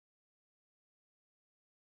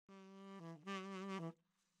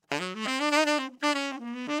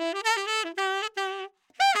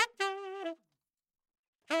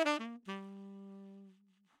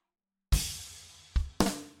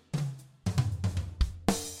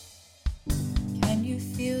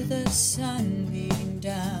the sun beating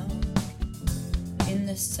down in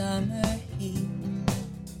the summer heat.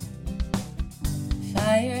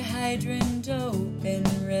 Fire hydrant open,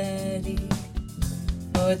 ready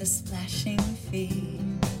for the splashing feet.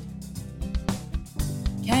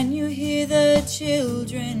 Can you hear the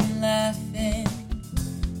children laughing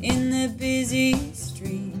in the busy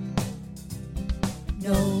street?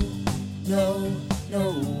 No, no,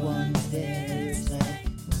 no one's there. It's like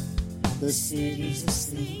the city's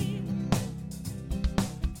asleep.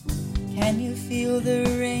 Can you feel the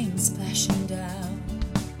rain splashing down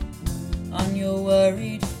on your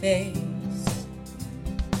worried face?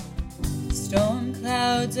 Storm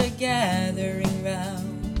clouds are gathering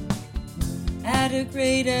round at a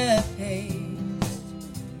greater pace.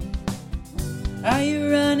 Are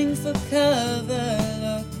you running for cover,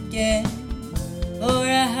 looking for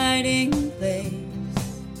a hiding place?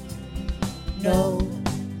 No,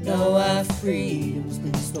 no, our freedom's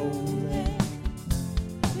been stolen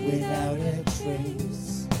without a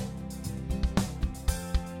trace.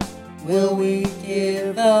 Will we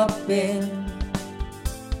give up in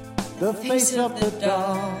the face of the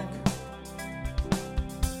dark?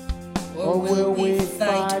 Or will we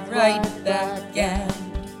fight right back and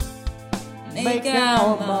make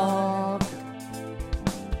our mark?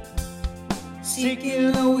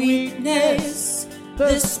 Seeking a weakness,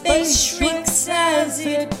 the space shrinks as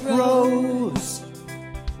it grows,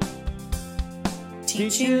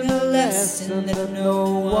 teaching a lesson that no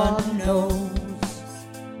one knows.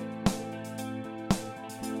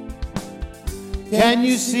 Can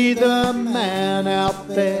you see the man out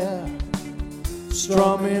there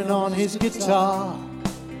strumming on his guitar?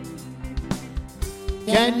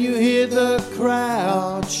 Can you hear the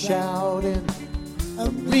crowd shouting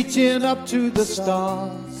and reaching up to the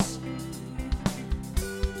stars?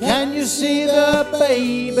 Can you see the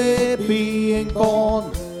baby being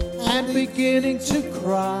born and beginning to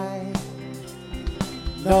cry?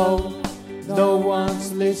 No, no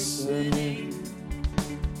one's listening.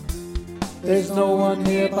 There's no one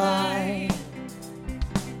nearby.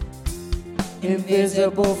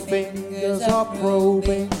 Invisible fingers are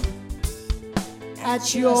probing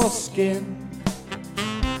at your skin,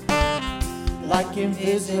 like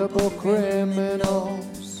invisible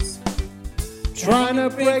criminals trying to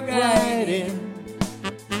break right in.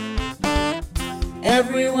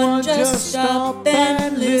 Everyone just stop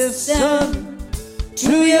and listen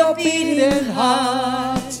to your beating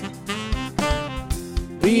heart.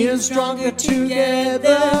 Being stronger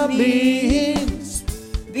together means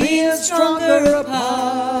being stronger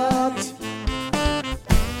apart.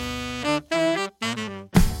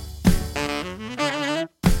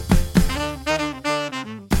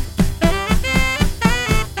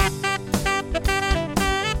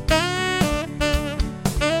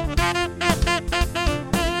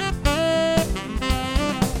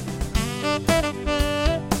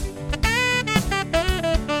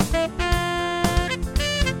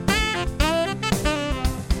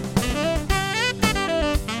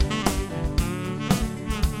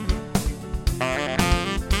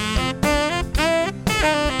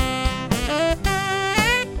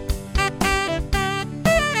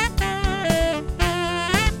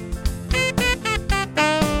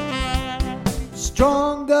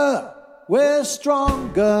 Stronger, we're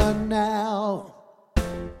stronger now.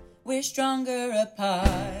 We're stronger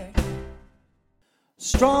apart.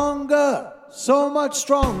 Stronger, so much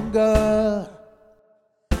stronger.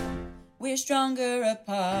 We're stronger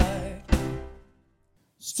apart.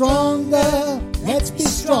 Stronger, let's be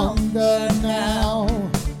stronger now.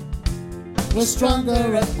 We're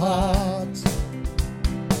stronger apart.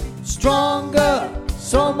 Stronger,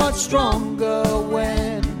 so much stronger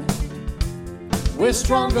when we're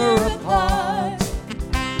stronger apart.